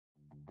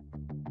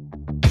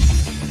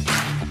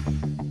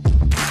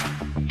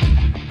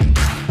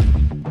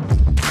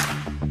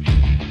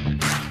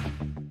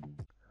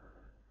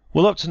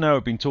Well, up to now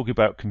we've been talking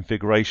about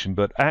configuration,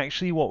 but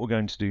actually what we're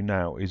going to do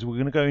now is we're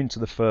going to go into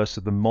the first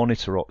of the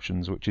monitor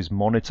options, which is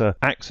monitor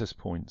access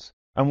points.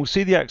 And we'll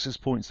see the access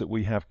points that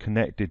we have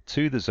connected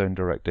to the Zone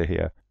Director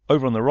here.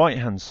 Over on the right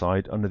hand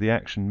side under the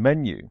action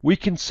menu, we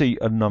can see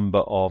a number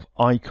of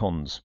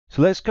icons.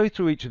 So let's go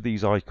through each of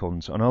these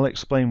icons and I'll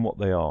explain what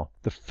they are.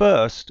 The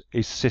first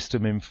is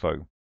System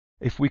Info.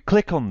 If we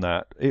click on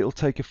that, it'll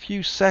take a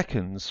few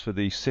seconds for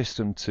the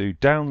system to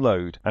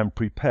download and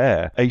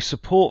prepare a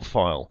support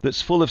file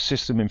that's full of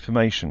system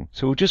information.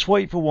 So we'll just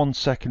wait for 1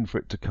 second for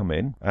it to come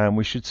in, and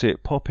we should see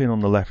it pop in on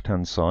the left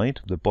hand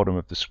side, the bottom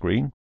of the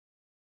screen.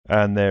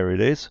 And there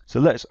it is. So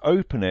let's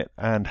open it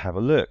and have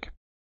a look.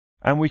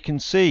 And we can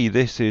see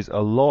this is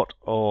a lot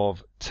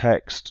of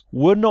text.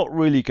 We're not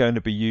really going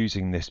to be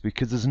using this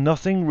because there's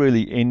nothing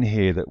really in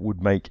here that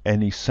would make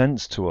any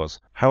sense to us.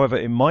 However,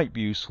 it might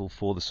be useful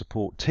for the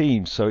support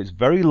team, so it's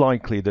very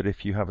likely that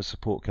if you have a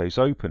support case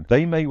open,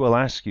 they may well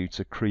ask you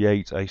to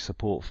create a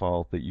support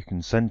file that you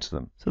can send to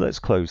them. So let's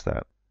close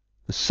that.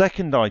 The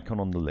second icon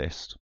on the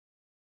list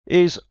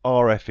is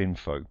RF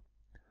Info.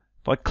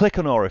 If I click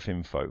on RF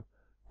Info,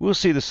 we'll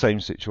see the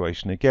same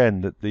situation again,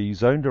 that the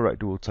Zone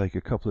Director will take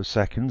a couple of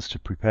seconds to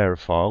prepare a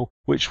file,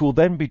 which will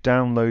then be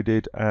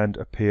downloaded and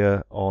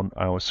appear on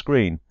our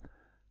screen.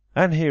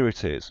 And here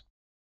it is.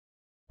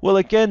 Well,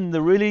 again,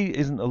 there really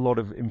isn't a lot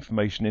of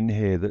information in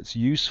here that's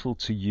useful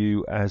to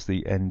you as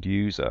the end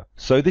user.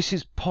 So this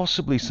is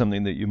possibly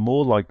something that you're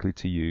more likely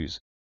to use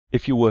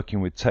if you're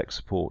working with tech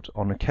support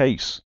on a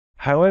case.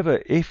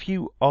 However, if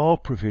you are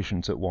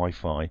proficient at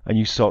Wi-Fi and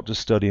you start to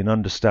study and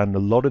understand a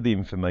lot of the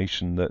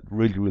information that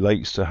really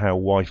relates to how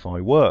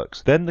Wi-Fi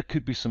works, then there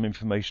could be some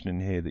information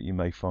in here that you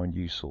may find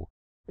useful.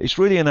 It's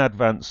really an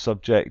advanced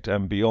subject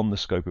and beyond the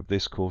scope of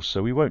this course,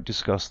 so we won't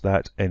discuss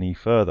that any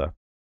further.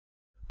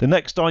 The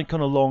next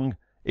icon along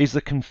is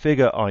the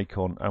configure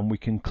icon, and we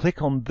can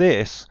click on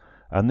this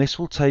and this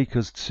will take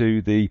us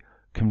to the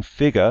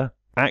configure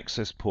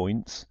access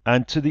points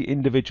and to the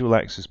individual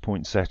access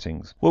point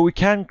settings. Well, we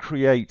can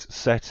create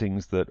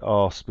settings that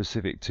are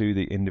specific to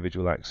the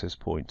individual access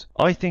point.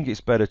 I think it's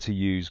better to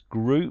use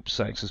groups,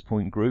 access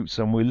point groups,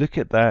 and we'll look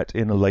at that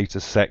in a later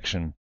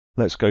section.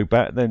 Let's go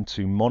back then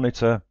to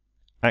monitor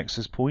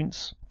access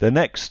points. The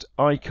next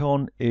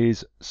icon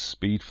is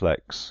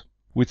SpeedFlex.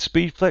 With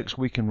SpeedFlex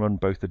we can run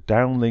both a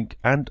downlink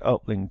and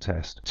uplink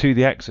test to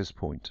the access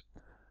point.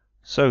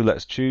 So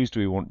let's choose, do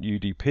we want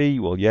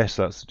UDP? Well, yes,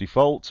 that's the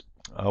default.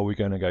 Are we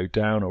going to go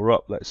down or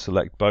up? Let's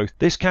select both.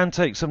 This can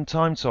take some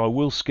time, so I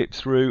will skip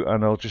through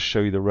and I'll just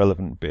show you the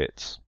relevant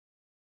bits.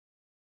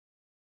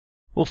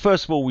 Well,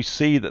 first of all, we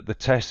see that the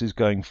test is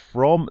going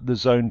from the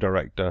Zone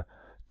Director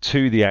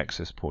to the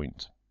access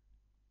point.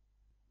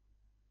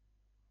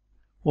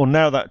 Well,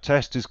 now that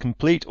test is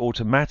complete,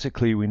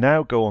 automatically we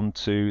now go on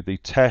to the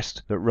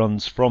test that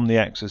runs from the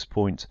access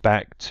point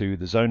back to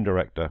the Zone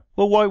Director.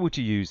 Well, why would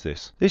you use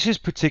this? This is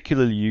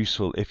particularly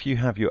useful if you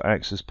have your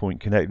access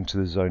point connecting to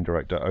the Zone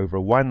Director over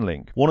a WAN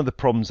link. One of the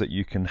problems that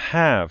you can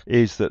have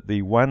is that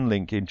the WAN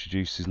link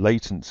introduces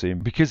latency,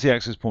 and because the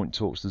access point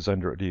talks to the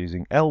Zone Director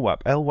using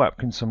LWAP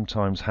can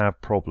sometimes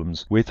have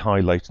problems with high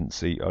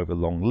latency over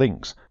long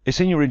links. It's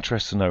in your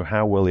interest to know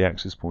how well the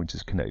access point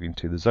is connecting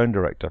to the Zone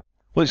Director.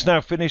 Well, it's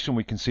now finished and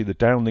we can see the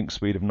downlink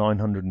speed of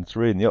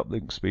 903 and the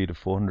uplink speed of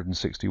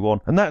 461,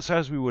 and that's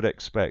as we would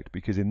expect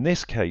because in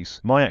this case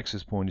my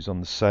access point is on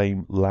the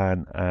same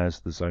LAN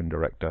as the Zone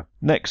Director.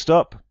 Next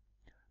up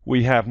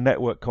we have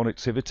network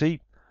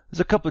connectivity. There's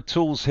a couple of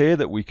tools here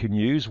that we can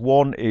use.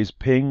 One is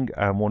ping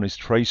and one is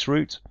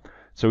traceroute.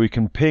 So we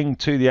can ping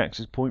to the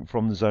access point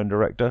from the Zone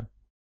Director.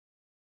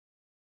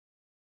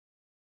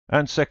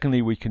 And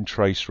secondly, we can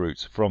trace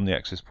routes from the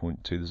access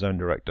point to the Zone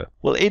Director.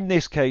 Well, in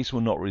this case,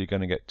 we're not really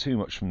going to get too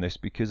much from this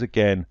because,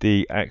 again,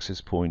 the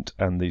access point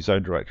and the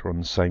Zone Director are on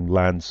the same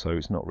LAN, so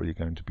it's not really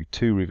going to be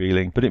too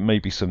revealing, but it may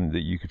be something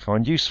that you could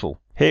find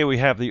useful. Here we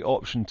have the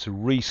option to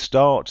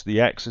restart the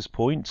access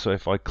point. So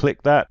if I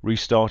click that,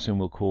 restarting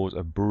will cause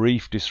a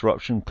brief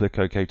disruption. Click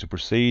OK to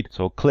proceed.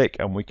 So I'll click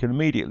and we can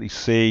immediately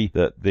see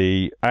that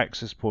the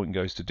access point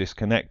goes to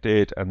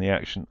disconnected and the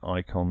action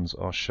icons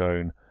are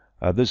shown.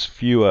 There's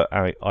fewer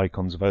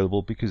icons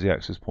available because the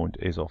access point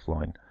is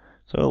offline.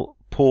 So I'll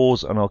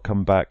pause and I'll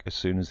come back as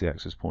soon as the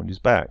access point is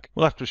back.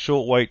 Well, after a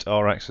short wait,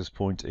 our access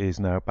point is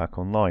now back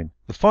online.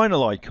 The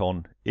final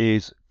icon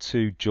is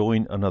to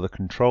join another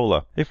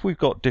controller. If we've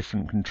got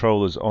different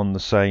controllers on the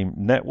same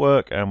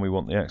network and we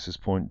want the access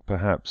point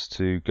perhaps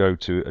to go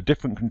to a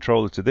different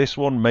controller to this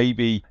one,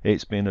 maybe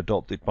it's been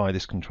adopted by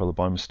this controller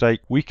by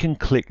mistake, we can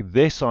click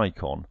this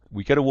icon.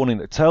 We get a warning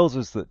that tells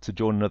us that to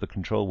join another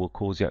controller will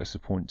cause the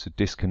access point to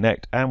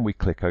disconnect, and we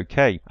click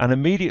OK. And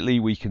immediately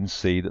we can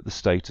see that the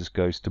status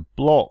goes to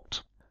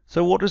blocked.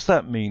 So what does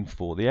that mean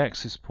for the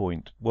access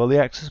point? Well, the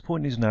access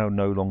point is now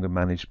no longer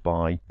managed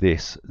by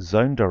this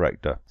Zone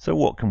Director. So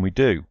what can we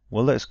do?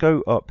 Well, let's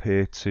go up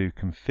here to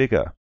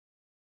Configure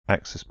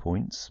Access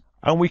Points.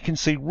 And we can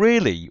see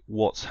really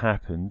what's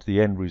happened, the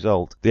end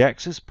result. The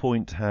access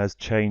point has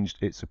changed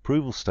its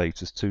approval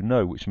status to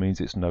no, which means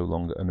it's no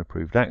longer an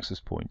approved access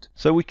point.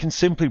 So we can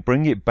simply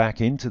bring it back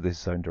into this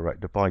zone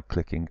director by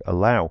clicking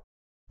allow.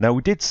 Now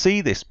we did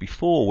see this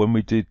before when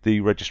we did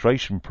the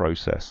registration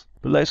process,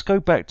 but let's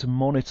go back to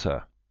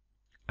monitor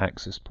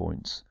access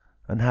points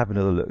and have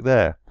another look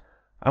there.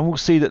 And we'll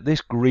see that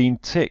this green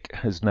tick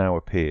has now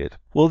appeared.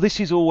 Well, this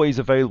is always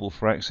available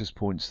for access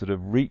points that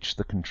have reached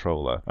the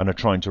controller and are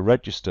trying to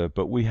register,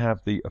 but we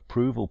have the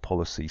approval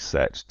policy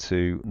set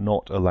to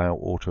not allow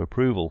auto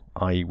approval,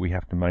 i.e. we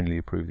have to manually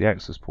approve the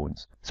access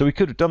points. So we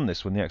could have done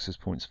this when the access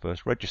points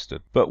first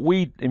registered, but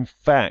we in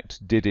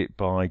fact did it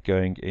by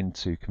going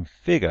into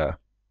configure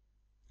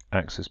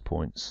access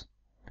points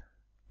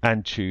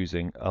and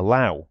choosing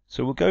allow.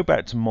 So we'll go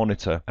back to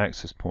monitor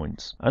access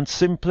points and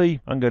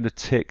simply I'm going to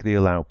tick the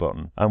allow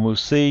button, and we'll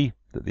see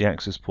that the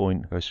access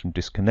point goes from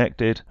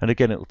disconnected, and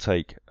again it'll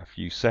take a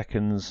few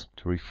seconds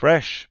to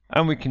refresh,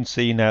 and we can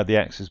see now the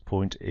access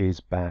point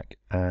is back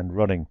and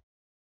running.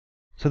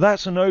 So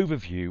that's an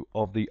overview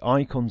of the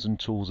icons and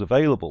tools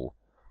available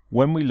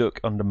when we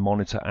look under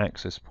monitor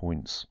access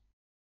points.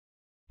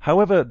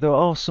 However, there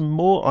are some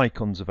more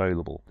icons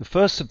available. The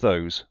first of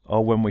those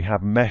are when we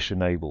have mesh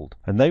enabled,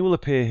 and they will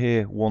appear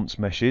here once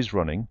mesh is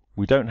running.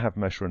 We don't have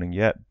mesh running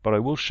yet, but I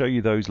will show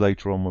you those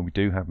later on when we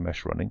do have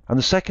mesh running. And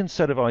the second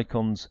set of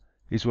icons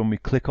is when we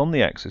click on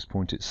the access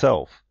point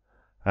itself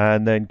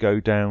and then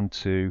go down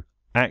to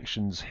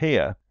actions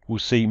here. We'll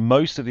see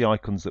most of the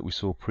icons that we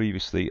saw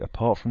previously,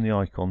 apart from the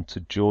icon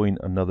to join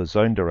another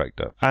zone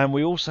director. And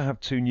we also have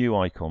two new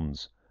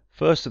icons.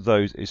 First of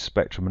those is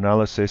spectrum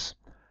analysis,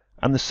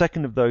 and the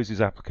second of those is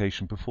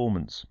application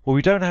performance. Well,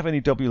 we don't have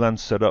any WLAN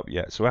set up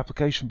yet, so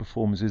application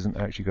performance isn't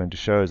actually going to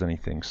show us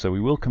anything, so we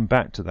will come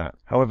back to that.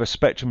 However,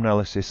 spectrum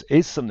analysis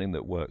is something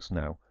that works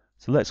now,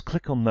 so let's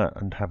click on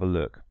that and have a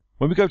look.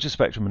 When we go to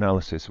spectrum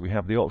analysis, we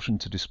have the option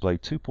to display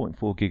 2.4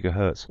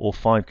 GHz or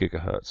 5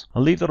 GHz.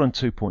 I'll leave that on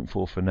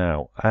 2.4 for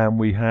now, and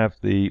we have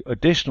the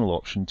additional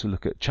option to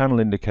look at channel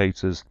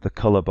indicators, the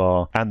color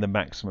bar, and the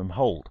maximum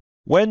hold.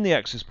 When the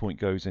access point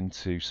goes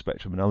into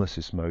spectrum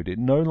analysis mode, it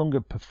no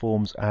longer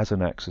performs as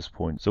an access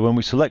point. So when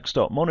we select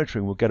start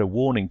monitoring, we'll get a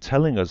warning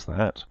telling us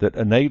that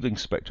enabling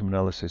spectrum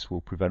analysis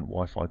will prevent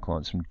Wi-Fi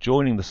clients from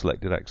joining the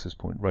selected access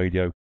point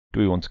radio.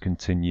 Do we want to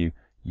continue?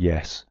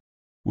 Yes.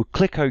 We'll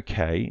click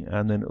OK,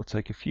 and then it'll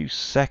take a few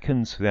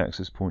seconds for the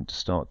access point to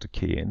start to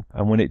key in.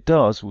 And when it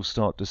does, we'll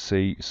start to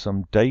see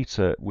some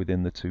data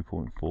within the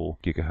 2.4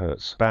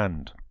 GHz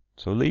band.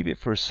 So I'll leave it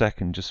for a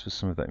second just for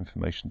some of that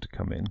information to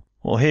come in.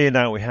 Well, here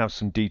now we have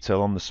some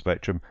detail on the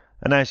spectrum,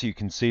 and as you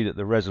can see that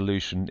the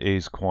resolution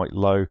is quite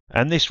low,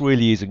 and this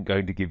really isn't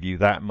going to give you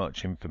that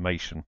much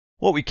information.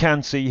 What we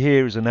can see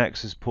here is an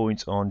access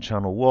point on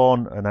channel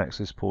 1, an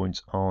access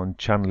point on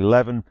channel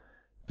 11,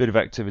 bit of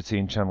activity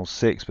in channel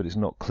 6, but it's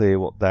not clear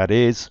what that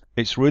is.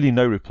 It's really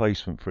no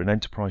replacement for an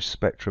enterprise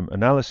spectrum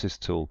analysis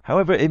tool.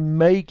 However, it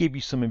may give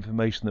you some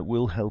information that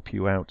will help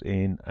you out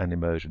in an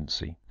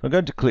emergency. I'm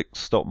going to click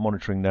stop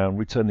monitoring now and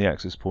return the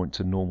access point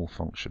to normal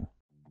function.